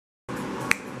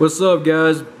What's up,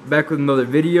 guys? Back with another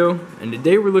video, and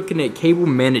today we're looking at cable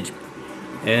management.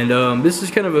 And this is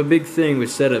kind of a big thing with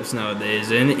setups nowadays,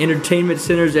 and entertainment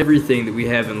centers, everything that we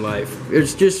have in life.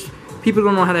 It's just people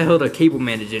don't know how the hell to cable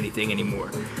manage anything anymore.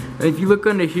 And if you look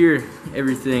under here,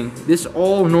 everything, this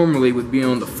all normally would be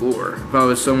on the floor if I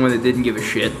was someone that didn't give a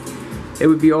shit. It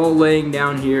would be all laying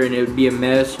down here, and it would be a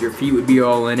mess. Your feet would be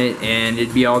all in it, and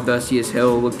it'd be all dusty as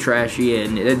hell, look trashy,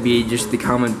 and it'd be just the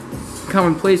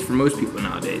commonplace for most people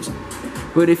nowadays.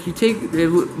 But if you take a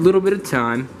little bit of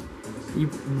time, you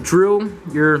drill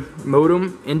your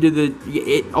modem into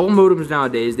all modems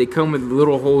nowadays, they come with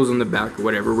little holes in the back or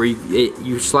whatever, where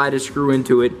you slide a screw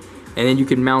into it, and then you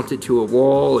can mount it to a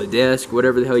wall, a desk,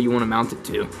 whatever the hell you want to mount it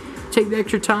to. Take the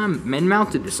extra time and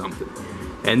mount it to something.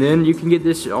 And then you can get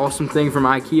this awesome thing from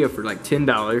IKEA for like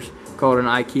 $10, called an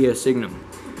IKEA Signum.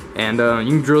 And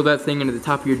you can drill that thing into the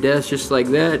top of your desk just like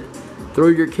that. Throw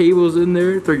your cables in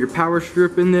there, throw your power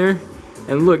strip in there,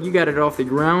 and look, you got it off the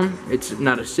ground. It's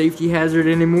not a safety hazard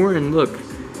anymore, and look,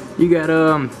 you got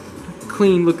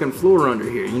clean looking floor under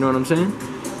here, you know what I'm saying?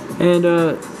 And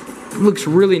it looks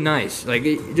really nice. Like,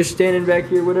 just standing back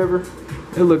here, whatever,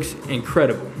 it looks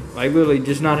incredible. Like, literally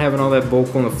just not having all that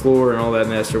bulk on the floor and all that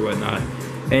mess or whatnot.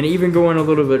 And even going a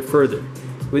little bit further,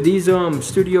 with these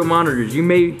studio monitors, you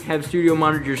may have studio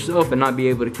monitors yourself and not be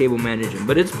able to cable manage them,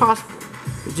 but it's possible.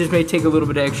 It just may take a little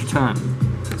bit of extra time.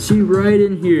 See right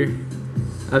in here,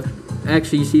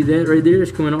 you see that right there?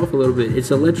 It's coming off a little bit. It's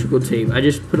electrical tape. I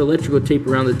just put electrical tape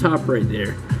around the top right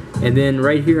there. And then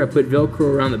right here I put Velcro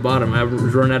around the bottom. I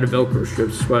was running out of Velcro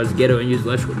strips, that's why I was ghetto and used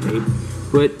electrical tape.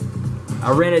 But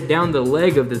I ran it down the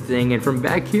leg of the thing, and from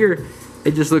back here,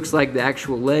 it just looks like the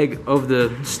actual leg of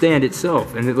the stand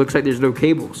itself. And it looks like there's no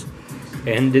cables.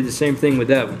 And did the same thing with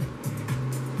that one.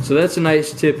 So that's a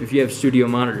nice tip if you have studio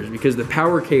monitors, because the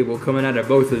power cable coming out of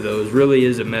both of those really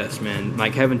is a mess, man.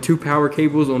 Like having two power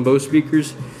cables on both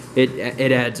speakers,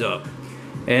 it adds up.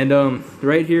 And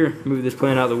right here, move this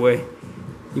plant out of the way,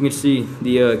 you can see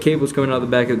the cables coming out the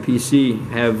back of the PC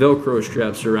have Velcro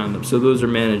straps around them, so those are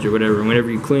managed or whatever. And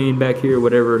whenever you clean back here,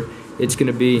 whatever, it's going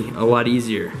to be a lot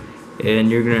easier,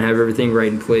 and you're going to have everything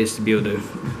right in place to be able to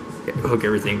hook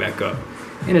everything back up.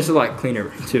 And it's a lot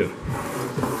cleaner too.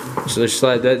 So let's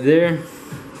slide that there,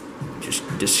 just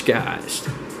disguised.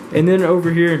 And then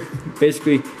over here,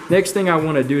 basically, next thing I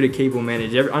want to do to cable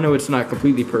manage, I know it's not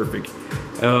completely perfect.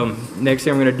 Next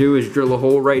thing I'm going to do is drill a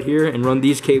hole right here and run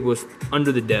these cables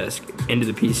under the desk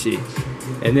into the PC.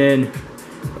 And then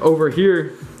over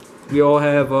here, we all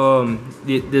have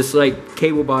this like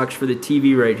cable box for the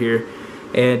TV right here.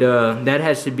 And that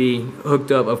has to be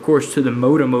hooked up, of course, to the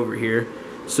modem over here.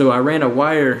 So I ran a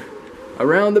wire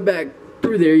around the back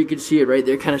through there. You can see it right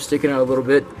there, kind of sticking out a little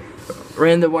bit.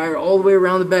 Ran the wire all the way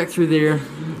around the back through there,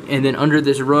 and then under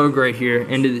this rug right here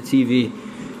into the TV.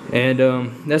 And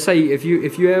that's how you, if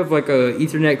you have like a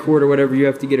Ethernet cord or whatever you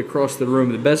have to get across the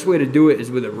room, the best way to do it is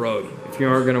with a rug. If you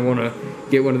aren't gonna want to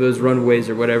get one of those runways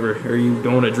or whatever, or you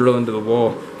don't want to drill into the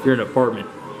wall if you're in an apartment.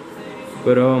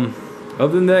 But other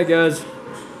than that, guys,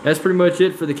 that's pretty much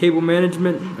it for the cable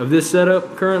management of this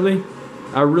setup currently.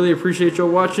 I really appreciate y'all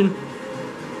watching.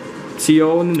 See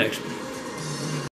y'all in the next one.